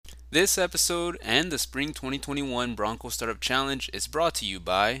This episode and the Spring 2021 Bronco Startup Challenge is brought to you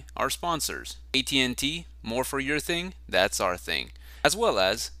by our sponsors, AT&T, more for your thing, that's our thing, as well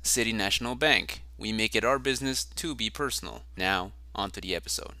as City National Bank. We make it our business to be personal. Now, on to the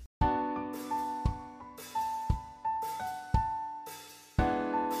episode.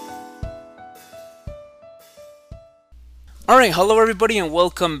 All right, hello everybody, and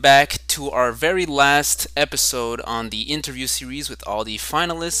welcome back to our very last episode on the interview series with all the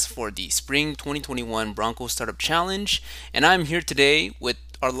finalists for the Spring 2021 Bronco Startup Challenge. And I'm here today with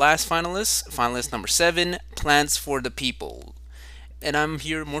our last finalist, finalist number 7, Plants for the People. And I'm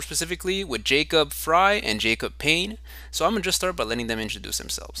here more specifically with Jacob Fry and Jacob Payne. So I'm gonna just start by letting them introduce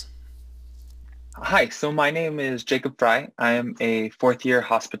themselves. Hi, so my name is Jacob Fry. I am a fourth year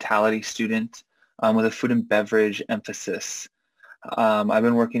hospitality student with a food and beverage emphasis. I've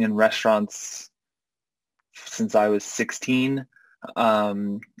been working in restaurants since I was 16.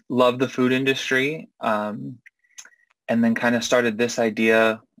 Love the food industry, and then kind of started this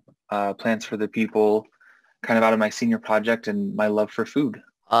idea, Plants for the People, kind of out of my senior project and my love for food.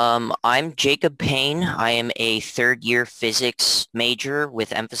 I'm Jacob Payne. I am a third year physics major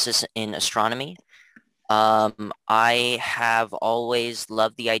with emphasis in astronomy. I have always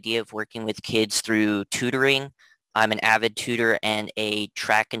loved the idea of working with kids through tutoring. I'm an avid tutor and a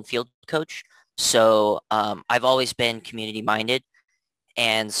track and field coach. So I've always been community minded.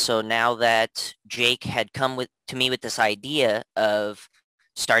 And so now that Jake had come to me with this idea of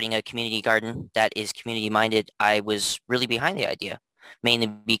starting a community garden that is community minded, I was really behind the idea, mainly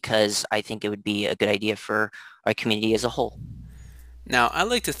because I think it would be a good idea for our community as a whole. Now, I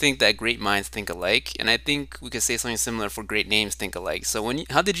like to think that great minds think alike, and I think we could say something similar for great names think alike. So,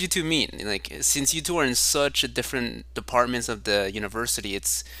 how did you two meet? Like, since you two are in such different departments of the university,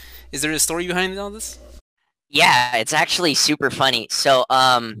 is there a story behind all this? Yeah, it's actually super funny.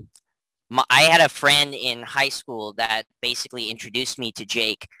 I had a friend in high school that basically introduced me to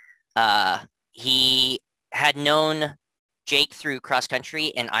Jake. He had known Jake through cross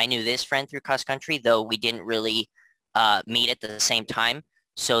country, and I knew this friend through cross country, though we didn't really meet at the same time.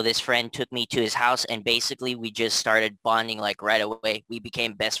 So this friend took me to his house, and basically we just started bonding like right away. We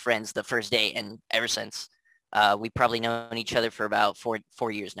became best friends the first day, and ever since, we probably known each other for about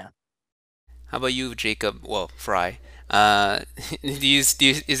four years now. How about you, Jacob? Well, Fry. Uh, is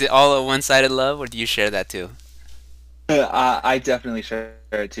it all a one-sided love, or do you share that too? I definitely share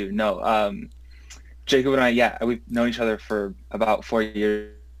it too. No, Jacob and I, yeah, we've known each other for about 4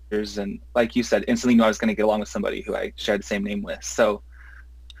 years, and like you said, instantly knew I was going to get along with somebody who I shared the same name with. So,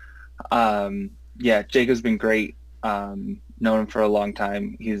 yeah, Jacob's been great. Known him for a long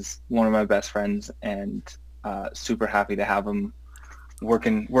time. He's one of my best friends, and super happy to have him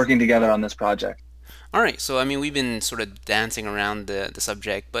working together on this project. All right, so I mean, we've been sort of dancing around the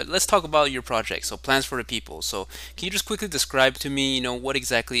subject, but let's talk about your project. So, plans for the people. So, can you just quickly describe to me, what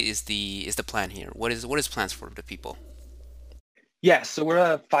exactly is the plan here? What is plans for the people? Yeah, so we're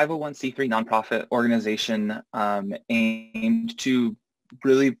a 501c3 nonprofit organization aimed to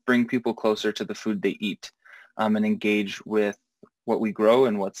really bring people closer to the food they eat and engage with what we grow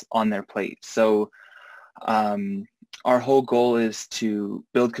and what's on their plate. So um, our whole goal is to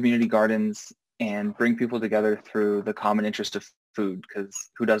build community gardens and bring people together through the common interest of food, because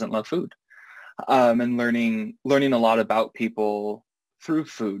who doesn't love food? And learning a lot about people through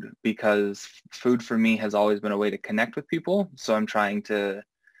food, because food for me has always been a way to connect with people. So I'm trying to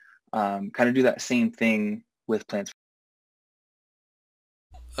kind of do that same thing with plants.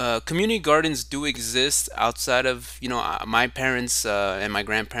 Community gardens do exist outside of, my parents and my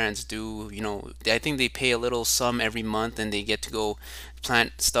grandparents do, I think they pay a little sum every month and they get to go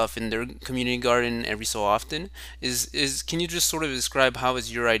plant stuff in their community garden every so often. Can you just sort of describe how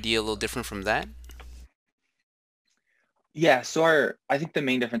is your idea a little different from that? Yeah, so I think the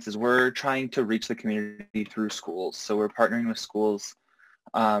main difference is we're trying to reach the community through schools. So we're partnering with schools.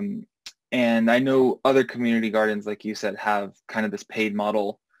 Um, and I know other community gardens, like you said, have kind of this paid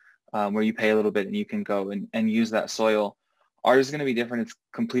model where you pay a little bit and you can go and use that soil. Ours is going to be different. It's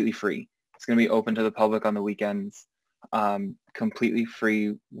completely free. It's going to be open to the public on the weekends, completely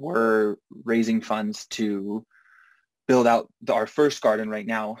free. We're raising funds to build out our first garden right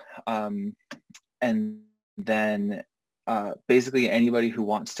now. And then basically anybody who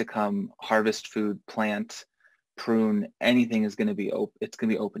wants to come harvest food, plant, prune, anything is going to be open. It's going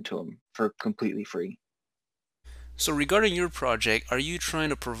to be open to them for completely free. So regarding your project, are you trying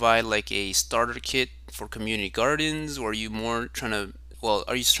to provide like a starter kit for community gardens, or are you more trying to, well,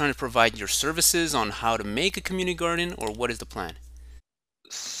 are you trying to provide your services on how to make a community garden, or what is the plan?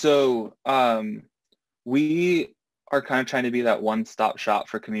 So we are kind of trying to be that one-stop shop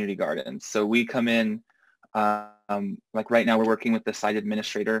for community gardens. So we come in, like right now we're working with the site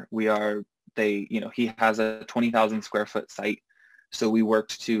administrator. He has a 20,000 square foot site. So we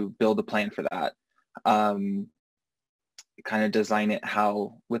worked to build a plan for that, kind of design it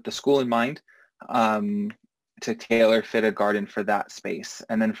with the school in mind, to tailor fit a garden for that space.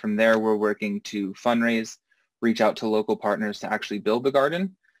 And then from there, we're working to fundraise, reach out to local partners to actually build the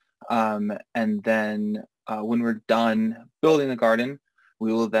garden. And then when we're done building the garden,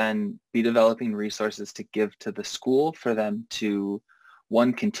 we will then be developing resources to give to the school for them to,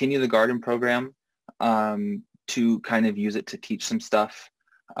 one, continue the garden program, to kind of use it to teach some stuff.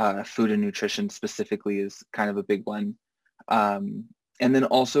 Food and nutrition specifically is kind of a big one. And then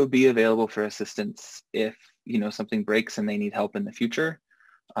also be available for assistance if, something breaks and they need help in the future.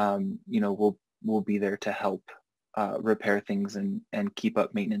 We'll be there to help repair things and keep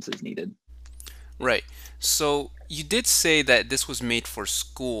up maintenance as needed. Right. So you did say that this was made for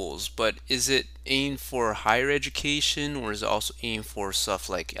schools, but is it aimed for higher education, or is it also aimed for stuff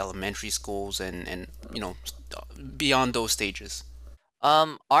like elementary schools and beyond those stages?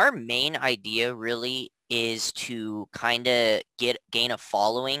 Our main idea really is to kind of gain a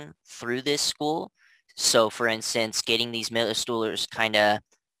following through this school. So for instance, getting these middle schoolers kind of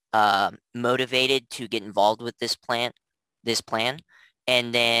motivated to get involved with this plan.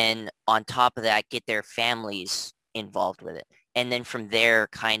 And then on top of that, get their families involved with it. And then from there,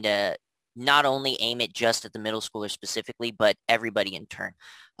 kind of not only aim it just at the middle schoolers specifically, but everybody in turn.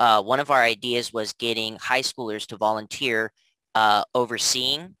 One of our ideas was getting high schoolers to volunteer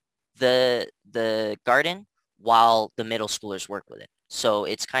overseeing the garden while the middle schoolers work with it. So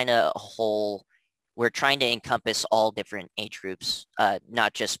it's kind of a whole, we're trying to encompass all different age groups,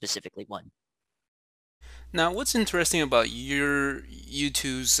 not just specifically one. Now, what's interesting about you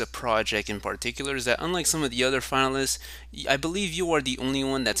two's project in particular is that unlike some of the other finalists, I believe you are the only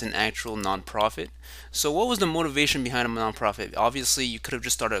one that's an actual nonprofit. So, what was the motivation behind a nonprofit? Obviously, you could have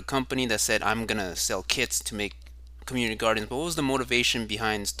just started a company that said, "I'm gonna sell kits to make community gardens." But what was the motivation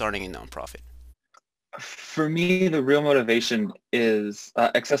behind starting a nonprofit? For me, the real motivation is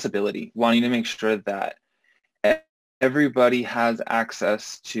accessibility, wanting to make sure that e- everybody has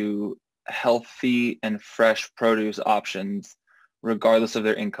access to healthy and fresh produce options regardless of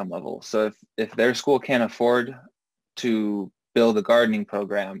their income level. So if their school can't afford to build a gardening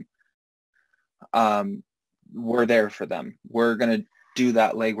program, we're there for them. We're going to do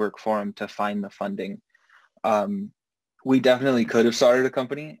that legwork for them to find the funding. We definitely could have started a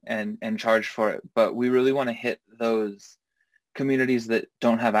company and charged for it, but we really want to hit those communities that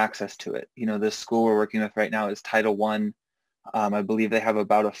don't have access to it. This school we're working with right now is Title I. I believe they have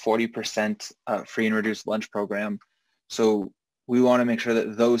about a 40% free and reduced lunch program. So we want to make sure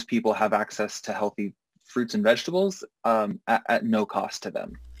that those people have access to healthy fruits and vegetables at no cost to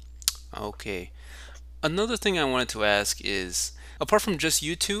them. Okay. Another thing I wanted to ask is, apart from just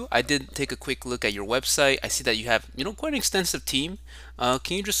you two, I did take a quick look at your website. I see that you have, quite an extensive team.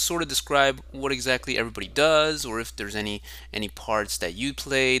 Can you just sort of describe what exactly everybody does, or if there's any parts that you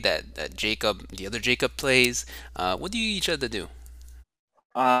play that the other Jacob plays? What do you each other do?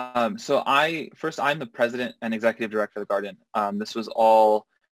 So I'm the president and executive director of the garden. This was all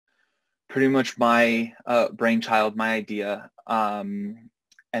pretty much my brainchild, my idea.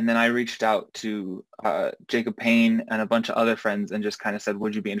 And then I reached out to Jacob Payne and a bunch of other friends and just kind of said,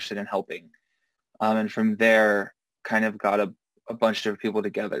 would you be interested in helping? And from there, kind of got a bunch of different people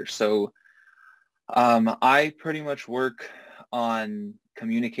together. So I pretty much work on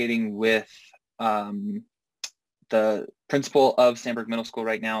communicating with the principal of Sandburg Middle School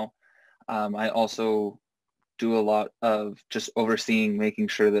right now. I also do a lot of just overseeing, making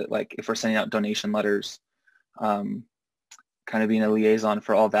sure that like if we're sending out donation letters, kind of being a liaison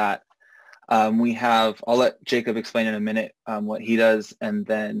for all that. I'll let Jacob explain in a minute what he does. And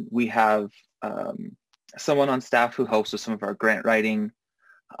then we have someone on staff who helps with some of our grant writing.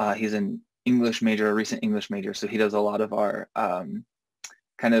 He's an English major, a recent English major. So he does a lot of our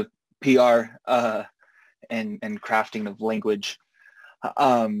kind of PR and crafting of language.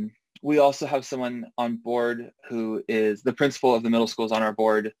 We also have someone on board who is the principal of the middle schools on our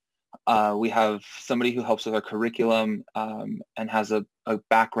board. We have somebody who helps with our curriculum and has a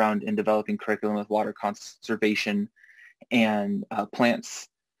background in developing curriculum with water conservation and plants.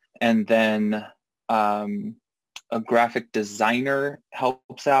 And then a graphic designer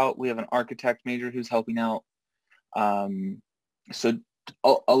helps out. We have an architect major who's helping out. So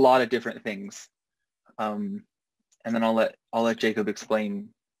a lot of different things. And then I'll let Jacob explain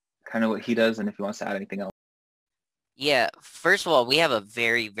kind of what he does and if he wants to add anything else. Yeah, first of all, we have a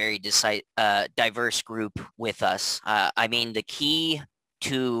very, very diverse group with us. I mean, the key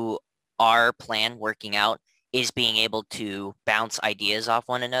to our plan working out is being able to bounce ideas off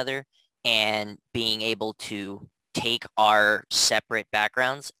one another and being able to take our separate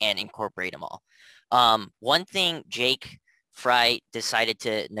backgrounds and incorporate them all. One thing Jake Fry decided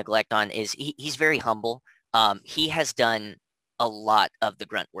to neglect on is he's very humble. He has done a lot of the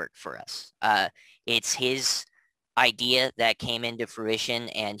grunt work for us. It's his idea that came into fruition,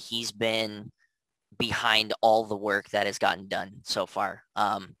 and he's been behind all the work that has gotten done so far.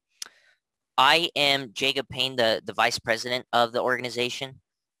 I am Jacob Payne, the vice president of the organization.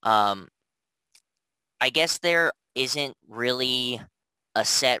 Um, I guess there isn't really a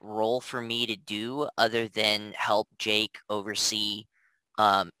set role for me to do other than help Jake oversee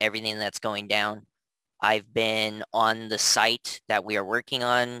everything that's going down. I've been on the site that we are working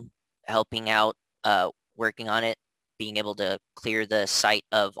on, helping out, working on it, being able to clear the site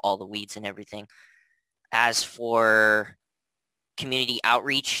of all the weeds and everything. As for community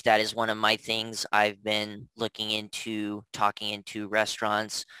outreach, that is one of my things. I've been looking into, talking into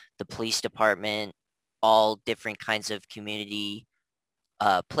restaurants, the police department, all different kinds of community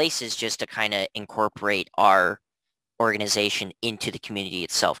places just to kind of incorporate our organization into the community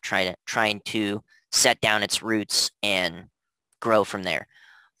itself, trying to set down its roots and grow from there.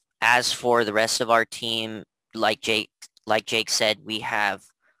 As for the rest of our team, like Jake said, we have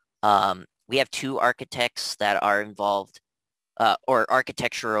two architects that are involved, or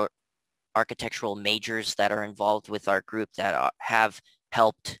architectural majors that are involved with our group that have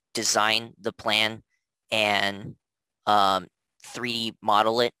helped design the plan and 3D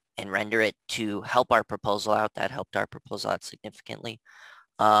model it and render it to help our proposal out. That helped our proposal out significantly.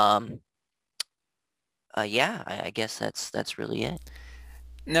 Um, yeah, I guess that's really it.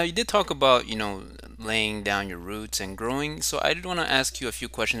 Now, you did talk about, laying down your roots and growing. So I did want to ask you a few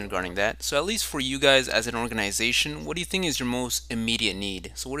questions regarding that. So at least for you guys as an organization, what do you think is your most immediate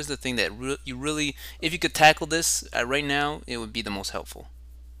need? So what is the thing that you really, if you could tackle this right now, it would be the most helpful?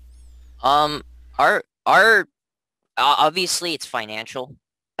 Um, our obviously it's financial,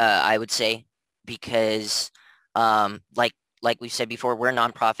 I would say, because like we said before, we're a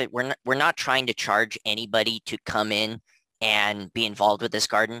nonprofit. We're not trying to charge anybody to come in and be involved with this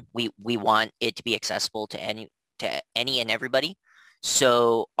garden. We want it to be accessible to any and everybody.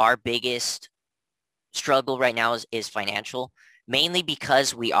 So our biggest struggle right now is financial, mainly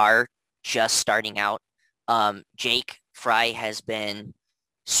because we are just starting out. Jake Fry has been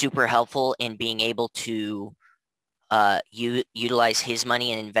super helpful in being able to utilize his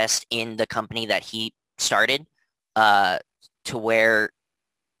money and invest in the company that he started, uh, to where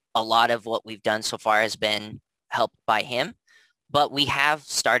a lot of what we've done so far has been helped by him. But we have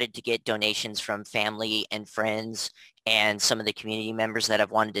started to get donations from family and friends and some of the community members that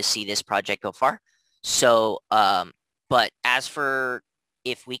have wanted to see this project go far. So, but as for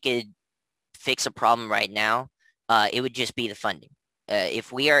if we could fix a problem right now, it would just be the funding.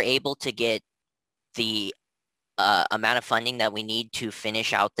 If we are able to get the amount of funding that we need to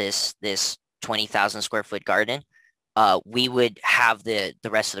finish out this 20,000 square foot garden, we would have the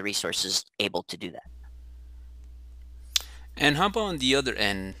rest of the resources able to do that. And how about on the other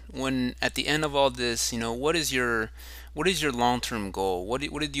end, when at the end of all this, what is your long-term goal? What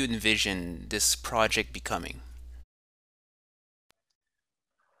did you envision this project becoming?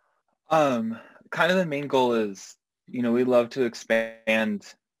 Um, Kind of the main goal is, we love to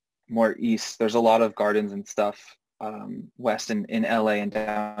expand more east. There's a lot of gardens and stuff west in LA and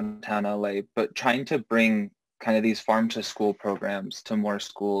downtown LA, but trying to bring kind of these farm to school programs to more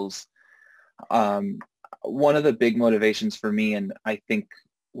schools. Um, One of the big motivations for me, and I think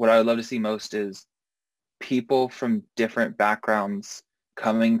what I would love to see most is people from different backgrounds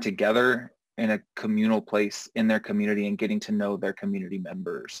coming together in a communal place in their community and getting to know their community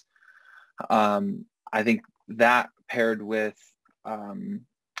members. I think that paired with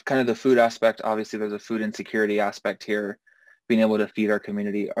kind of the food aspect, obviously there's a food insecurity aspect here, being able to feed our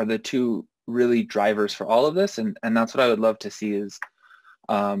community are the two really drivers for all of this. And that's what I would love to see is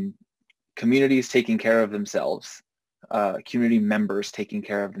um, communities taking care of themselves, community members taking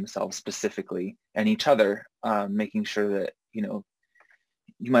care of themselves specifically and each other, making sure that,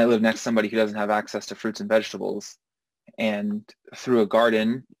 you might live next to somebody who doesn't have access to fruits and vegetables. And through a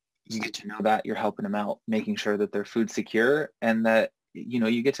garden, you get to know that you're helping them out, making sure that their food's secure and that,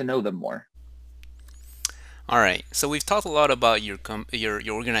 you get to know them more. All right. So we've talked a lot about your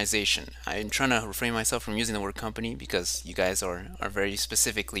organization. I'm trying to refrain myself from using the word company because you guys are very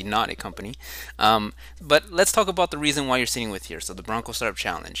specifically not a company. But let's talk about the reason why you're sitting with here. So the Bronco Startup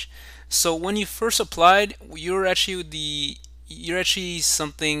Challenge. So when you first applied, you're actually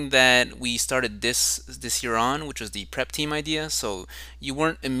something that we started this year on, which was the prep team idea. So you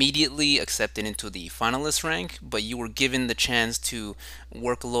weren't immediately accepted into the finalist rank, but you were given the chance to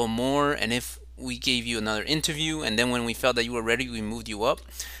work a little more. And if we gave you another interview, and then when we felt that you were ready, we moved you up.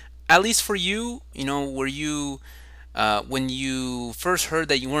 At least for you, were you when you first heard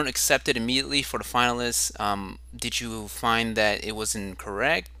that you weren't accepted immediately for the finalists, did you find that it was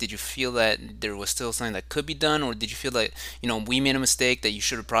incorrect? Did you feel that there was still something that could be done, or did you feel like we made a mistake that you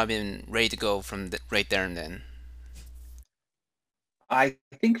should have probably been ready to go from right there and then? I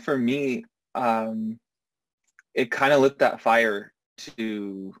think for me, um, it kind of lit that fire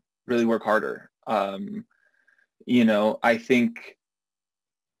to really work harder. I think,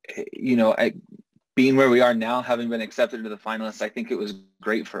 being where we are now, having been accepted into the finalists, I think it was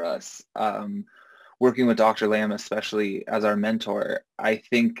great for us. Working with Dr. Lamb, especially as our mentor, I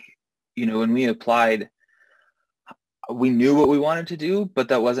think, when we applied, we knew what we wanted to do, but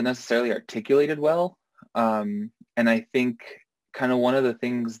that wasn't necessarily articulated well. And I think kind of one of the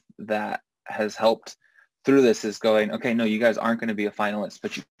things that has helped through this is going, okay, no, you guys aren't going to be a finalist,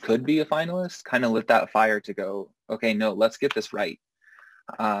 but you could be a finalist, kind of lit that fire to go, okay, no, let's get this right.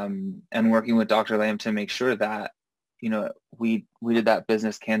 And working with Dr. Lamb to make sure that, we did that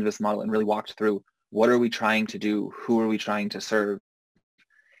business canvas model and really walked through what are we trying to do? Who are we trying to serve?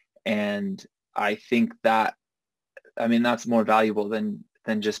 And I think that, that's more valuable than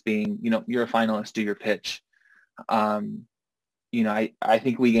just being, you're a finalist, do your pitch. I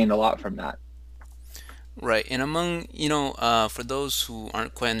think we gained a lot from that. Right, and among for those who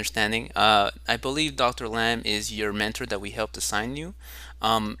aren't quite understanding, I believe Dr. Lamb is your mentor that we helped assign you.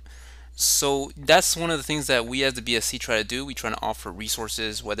 Um, So that's one of the things that we as the BSC try to do. We try to offer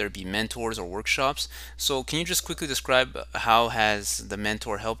resources, whether it be mentors or workshops. So can you just quickly describe how has the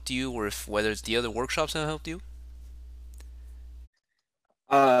mentor helped you, or if whether it's the other workshops that helped you?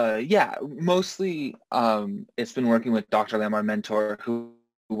 Yeah, mostly it's been working with Dr. Lamb, our mentor, who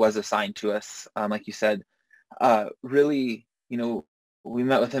was assigned to us. Like you said, really, we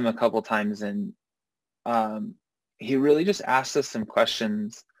met with him a couple times, and um, he really just asked us some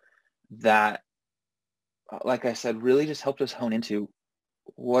questions that, like I said, really just helped us hone into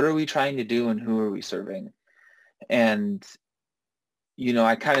what are we trying to do and who are we serving. And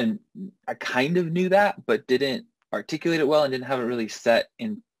I kind of knew that, but didn't articulate it well and didn't have it really set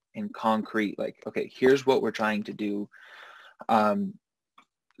in concrete. Like, okay, here's what we're trying to do. Um,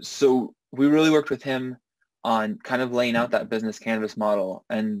 so we really worked with him on kind of laying out that business canvas model,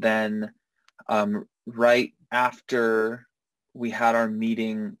 and then right after we had our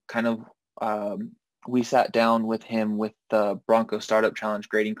meeting, kind of we sat down with him with the Bronco Startup Challenge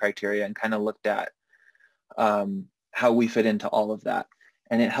grading criteria and kind of looked at how we fit into all of that.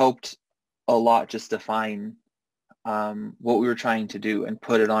 And it helped a lot just define what we were trying to do and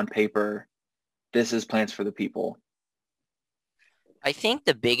put it on paper. This is Plants for the People. I think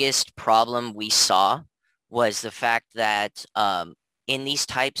the biggest problem we saw was the fact that in these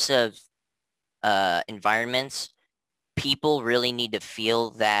types of environments, people really need to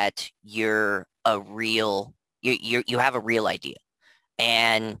feel that you have a real idea.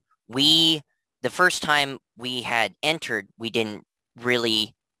 And the first time we had entered, we didn't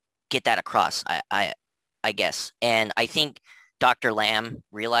really get that across, I guess. And I think Dr. Lamb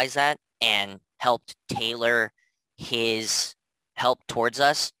realized that and helped tailor his help towards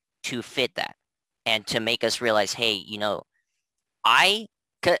us to fit that and to make us realize, hey, I,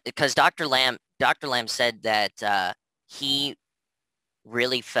 because Dr. Lamb said that he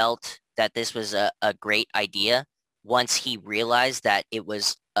really felt that this was a great idea once he realized that it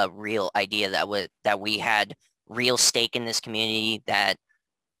was a real idea that we had real stake in this community, that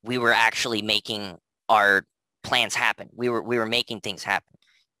we were actually making our plans happen. We were making things happen.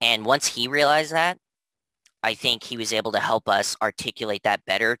 And once he realized that, I think he was able to help us articulate that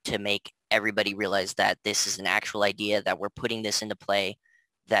better to make everybody realize that this is an actual idea, that we're putting this into play,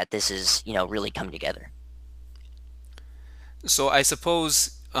 that this is, really come together. So I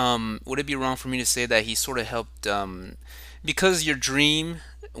suppose, would it be wrong for me to say that he sort of helped, because your dream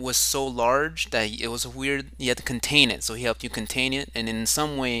was so large that it was weird, you had to contain it. So he helped you contain it, and in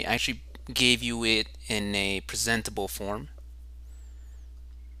some way actually gave you it in a presentable form.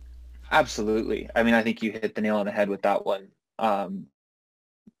 Absolutely. I think you hit the nail on the head with that one. Um,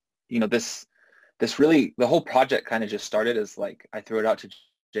 this really, the whole project kind of just started as like, I threw it out to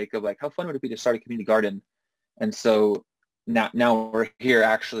Jacob, like, how fun would it be to start a community garden? And so now we're here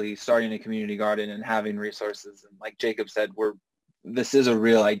actually starting a community garden and having resources. And like Jacob said, this is a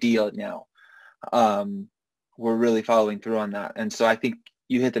real idea now. We're really following through on that. And so I think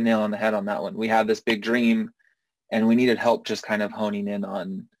you hit the nail on the head on that one. We have this big dream and we needed help just kind of honing in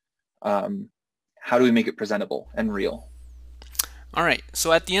on how do we make it presentable and real. All right.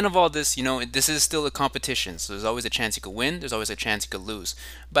 So at the end of all this, this is still a competition. So there's always a chance you could win. There's always a chance you could lose.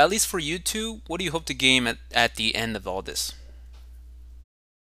 But at least for you two, what do you hope to gain at the end of all this?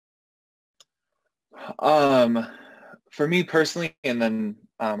 For me personally, and then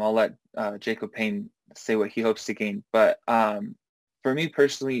I'll let Jacob Payne say what he hopes to gain. But for me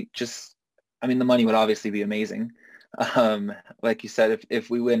personally, the money would obviously be amazing. Like you said, if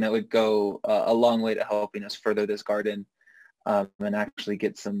we win, it would go a long way to helping us further this garden and actually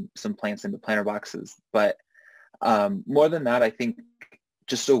get some plants into planter boxes. But more than that, I think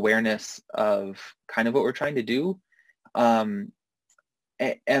just awareness of kind of what we're trying to do, and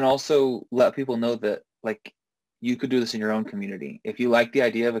also let people know that like you could do this in your own community. If you like the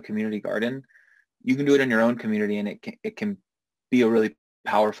idea of a community garden, you can do it in your own community, and it can be a really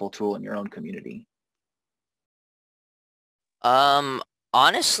powerful tool in your own community.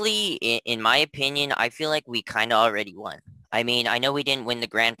 Honestly, in my opinion, I feel like we kind of already won. I mean, I know we didn't win the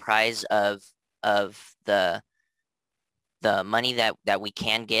grand prize of the money that we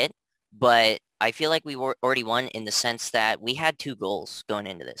can get, but I feel like we were already won in the sense that we had two goals going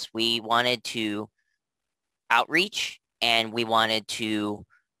into this. We wanted to outreach and we wanted to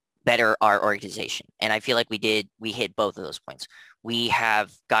better our organization. And I feel like we hit both of those points. We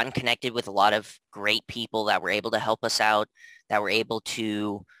have gotten connected with a lot of great people that were able to help us out, that were able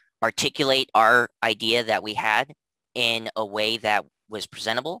to articulate our idea that we had in a way that was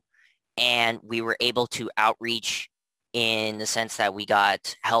presentable. And we were able to outreach in the sense that we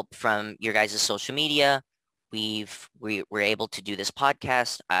got help from your guys' social media. We were able to do this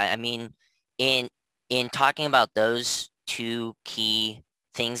podcast. I mean, in talking about those two key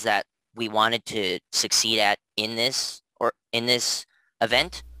things that we wanted to succeed at in this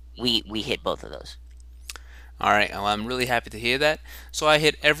event, we hit both of those. All right, well, I'm really happy to hear that. So I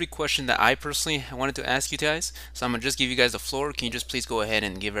hit every question that I personally wanted to ask you guys. So I'm gonna just give you guys the floor. Can you just please go ahead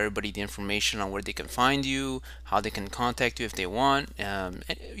and give everybody the information on where they can find you, how they can contact you if they want, and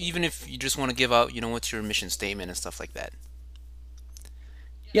even if you just want to give out, what's your mission statement and stuff like that.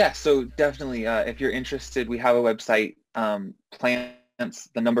 Yeah, so definitely, if you're interested, we have a website, plants,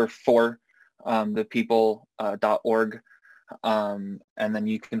 the number four, the people.org. And then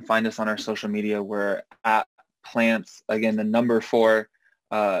you can find us on our social media. We're at plants, again, the number four,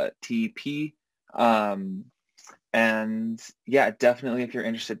 TP. And yeah, definitely, if you're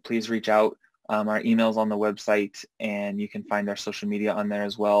interested, please reach out. Our email's on the website, and you can find our social media on there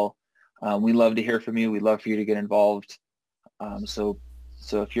as well. We love to hear from you. We'd love for you to get involved. So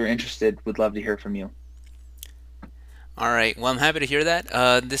if you're interested, we'd love to hear from you. All right. Well, I'm happy to hear that.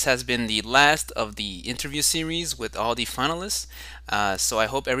 This has been the last of the interview series with all the finalists. So I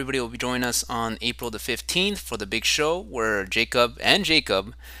hope everybody will be joining us on April the 15th for the big show where Jacob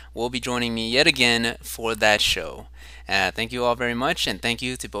will be joining me yet again for that show. Thank you all very much, and thank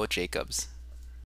you to both Jacobs.